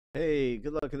Hey,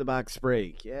 good luck in the box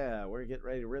break. Yeah, we're getting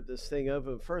ready to rip this thing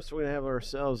open. First, we're going to have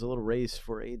ourselves a little race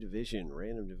for a division,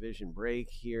 random division break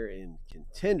here in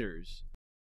Contenders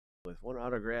with one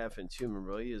autograph and two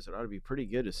memorabilias. It ought to be pretty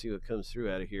good to see what comes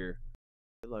through out of here.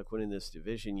 Good luck winning this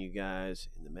division, you guys,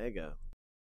 in the Mega.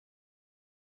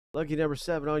 Lucky number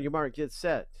 7 on your mark. Get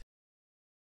set.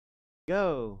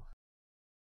 Go.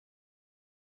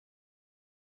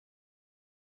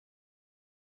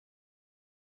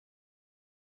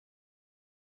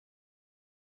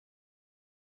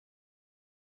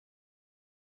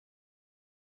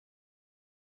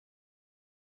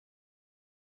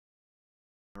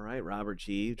 All right, Robert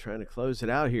G. Trying to close it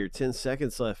out here. 10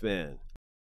 seconds left, man.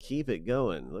 Keep it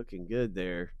going. Looking good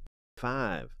there.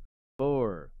 5,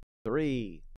 4,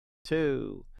 3,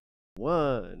 2,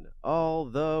 1. All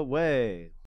the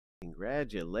way.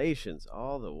 Congratulations,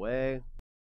 all the way.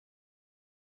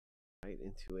 Right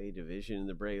into a division in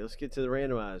the break. Let's get to the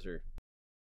randomizer.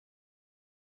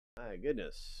 My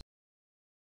goodness.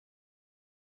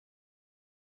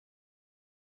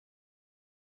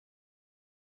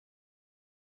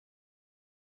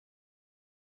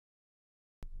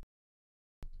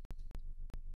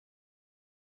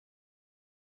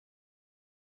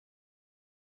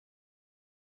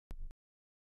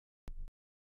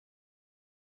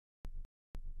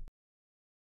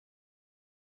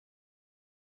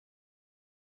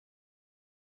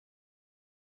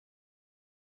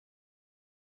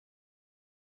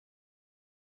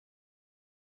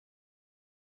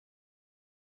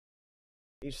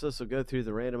 Each list will go through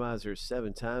the randomizer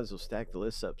 7 times. We'll stack the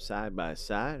lists up side by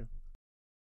side.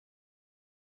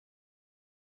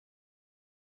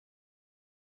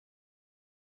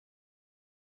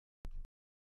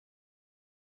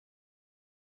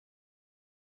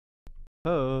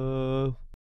 Oh,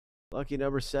 lucky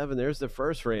number 7. There's the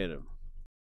first random.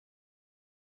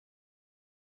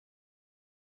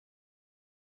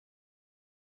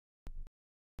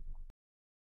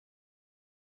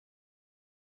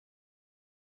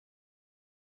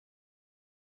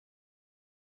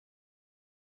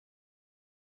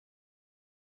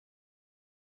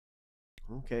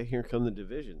 Okay, here come the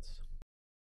divisions.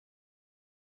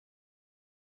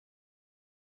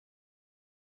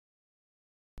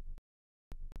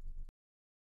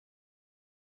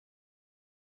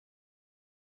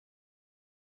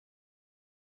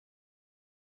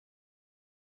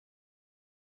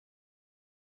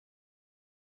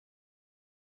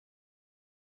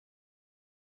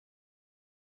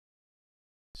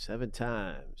 Seven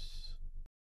times.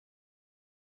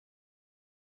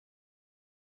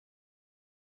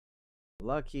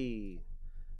 Lucky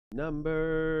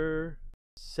number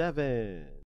 7.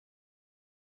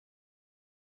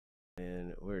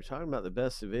 And we're talking about the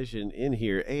best division in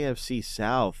here. AFC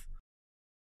South,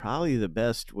 probably the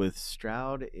best with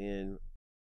Stroud and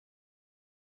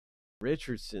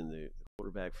Richardson, the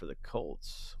quarterback for the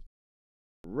Colts.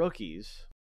 Rookies.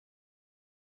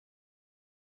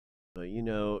 But you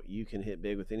know, you can hit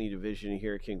big with any division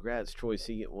here. Congrats, Troy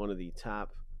C. Get one of the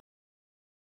top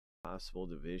possible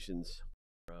divisions.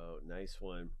 Bro, nice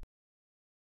one.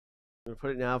 I'm going to put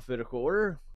it in alphabetical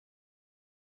order.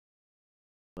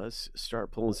 Let's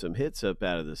start pulling some hits up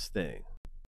out of this thing.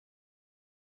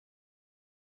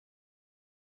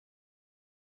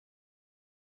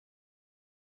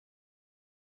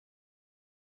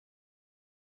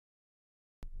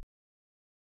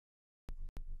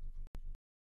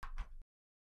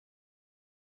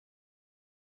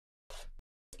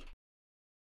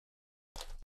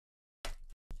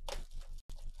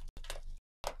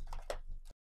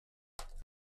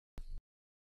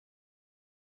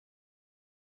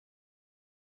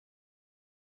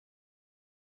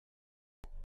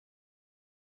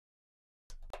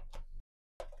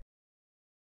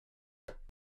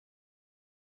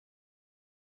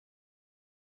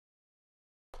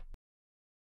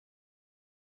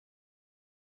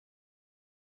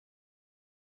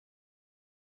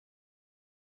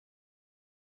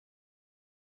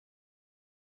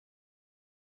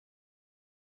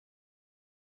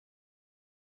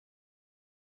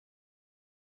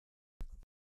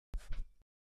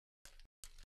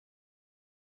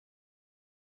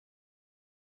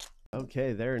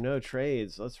 Okay, there are no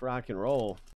trades. Let's rock and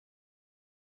roll.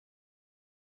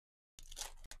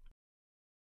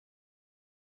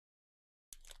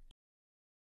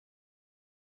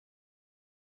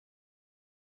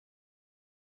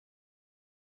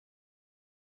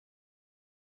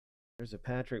 There's a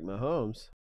Patrick Mahomes.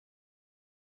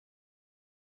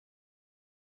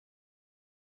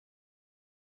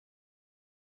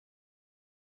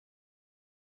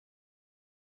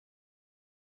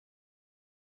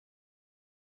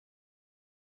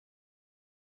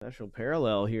 Special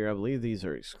parallel here. I believe these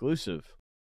are exclusive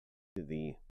to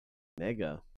the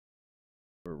Mega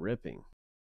for ripping.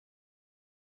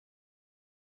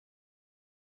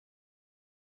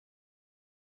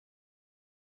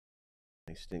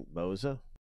 Nice Stink Boza.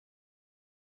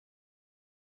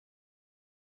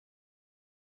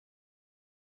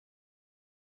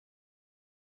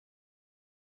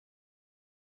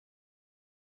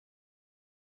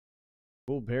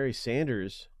 Cool Barry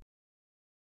Sanders.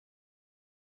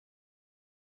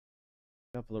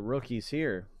 Couple of rookies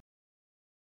here.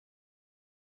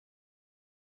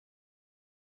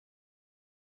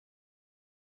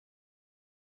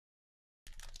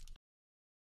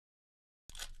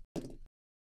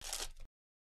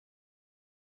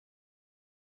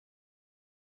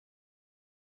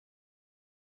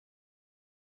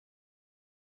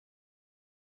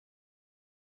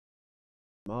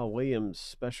 Jamal Williams,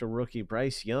 special rookie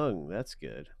Bryce Young. That's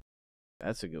good.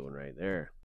 That's a good one right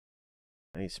there.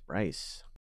 Nice Bryce.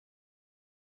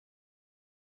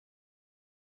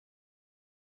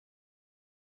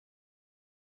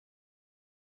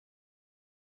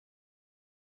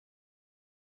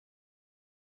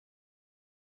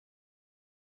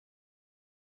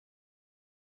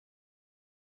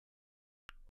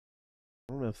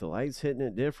 I don't know if the light's hitting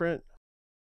it different.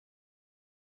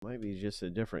 Might be just a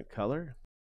different color.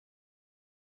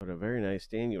 But a very nice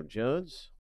Daniel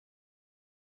Jones.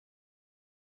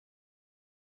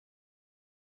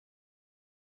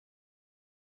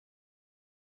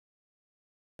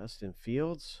 Justin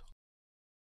Fields.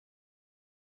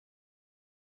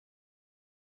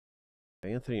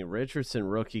 Anthony Richardson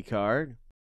rookie card.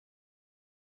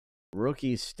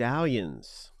 Rookie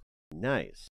Stallions.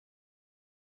 Nice.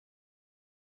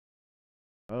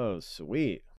 Oh,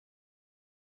 sweet.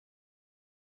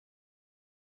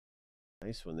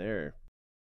 Nice one there.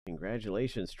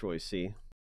 Congratulations, Troy C.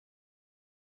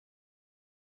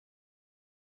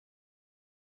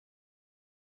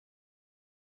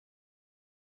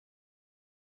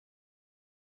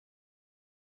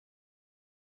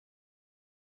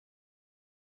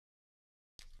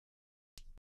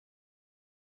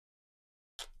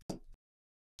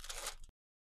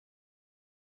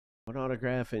 One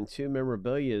autograph and 2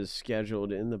 memorabilia is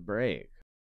scheduled in the break.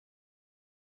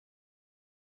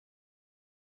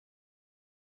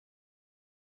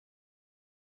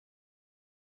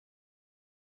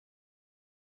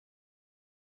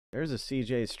 There's a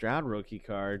CJ Stroud rookie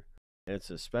card. And it's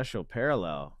a special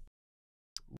parallel.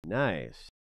 Nice.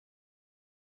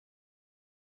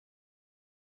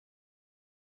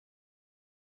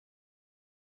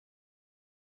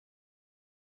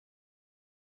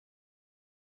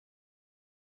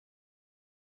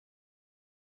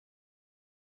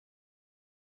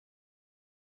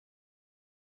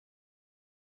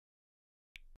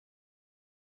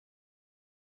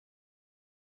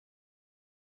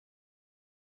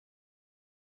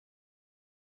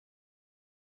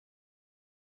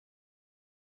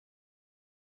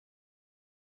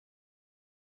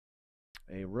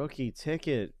 A rookie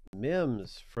ticket,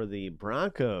 Mims for the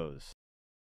Broncos.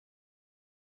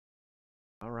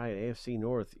 All right, AFC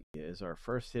North is our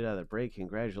first hit out of the break.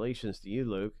 Congratulations to you,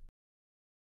 Luke.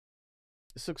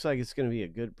 This looks like it's going to be a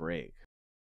good break.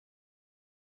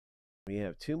 We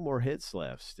have 2 more hits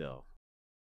left still.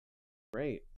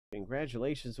 Great.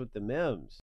 Congratulations with the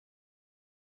Mims.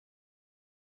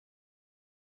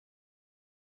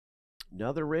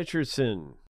 Another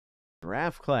Richardson.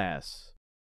 Draft class.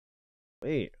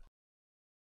 Wait.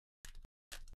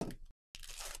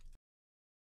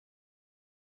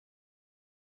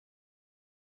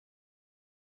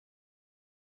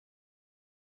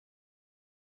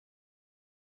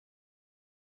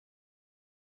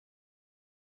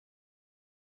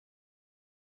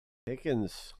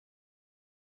 Pickens.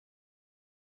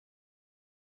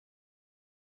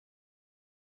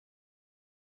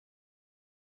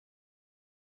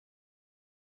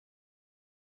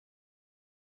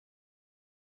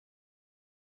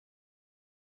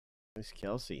 Nice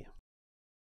Kelsey.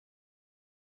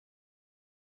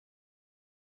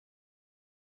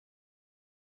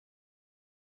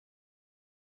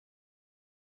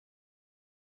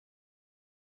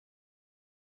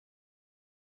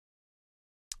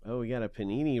 Oh, we got a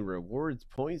Panini Rewards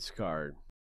Points card.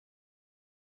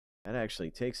 That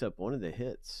actually takes up one of the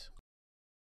hits.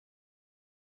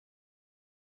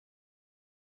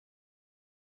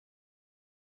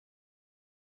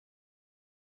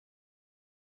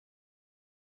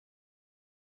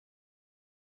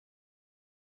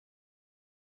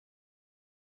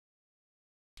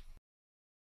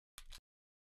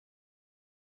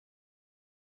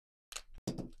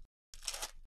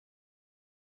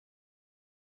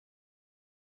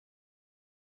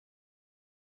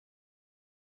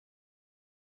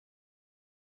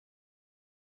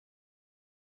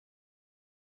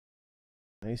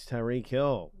 Nice Tyreek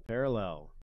Hill.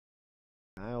 Parallel.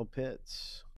 Kyle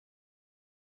Pitts.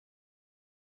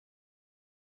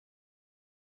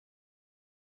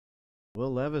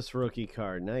 Will Levis rookie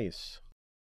card. Nice.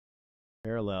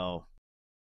 Parallel.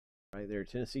 Right there.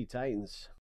 Tennessee Titans.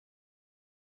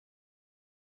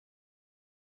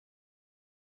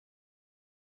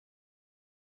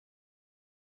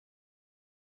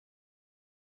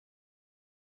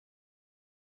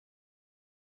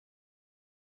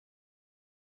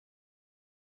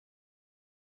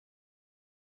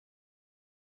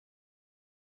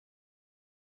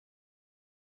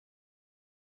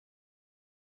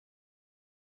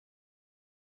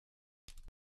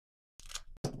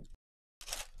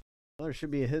 Well, there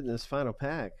should be a hit in this final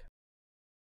pack.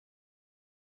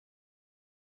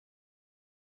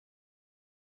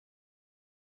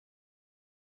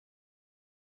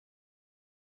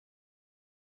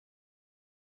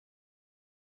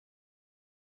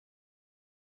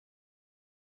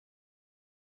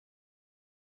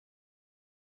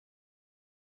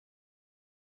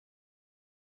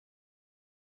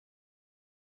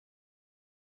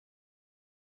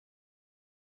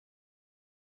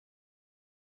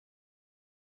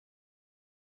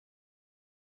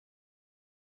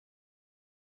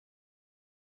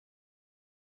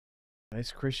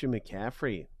 Nice Christian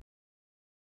McCaffrey.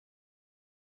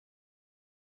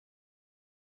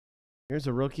 Here's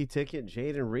a rookie ticket.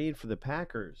 Jaden Reed for the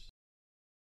Packers.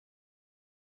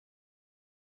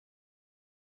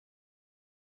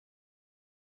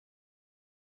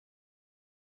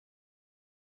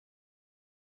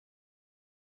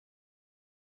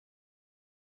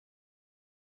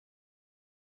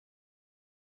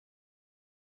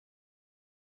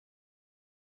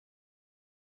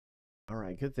 All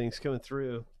right, good things coming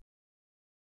through.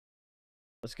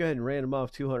 Let's go ahead and random off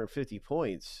 250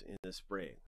 points in this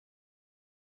break.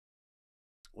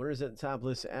 Winners at the top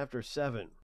list after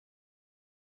 7.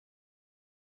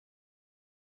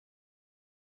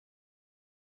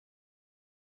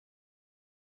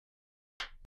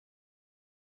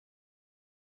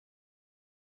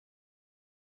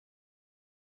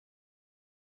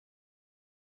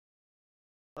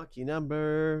 Lucky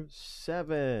number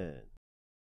 7.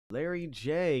 Larry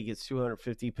J gets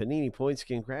 250 Panini points.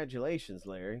 Congratulations,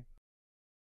 Larry.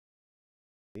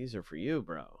 These are for you,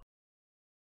 bro.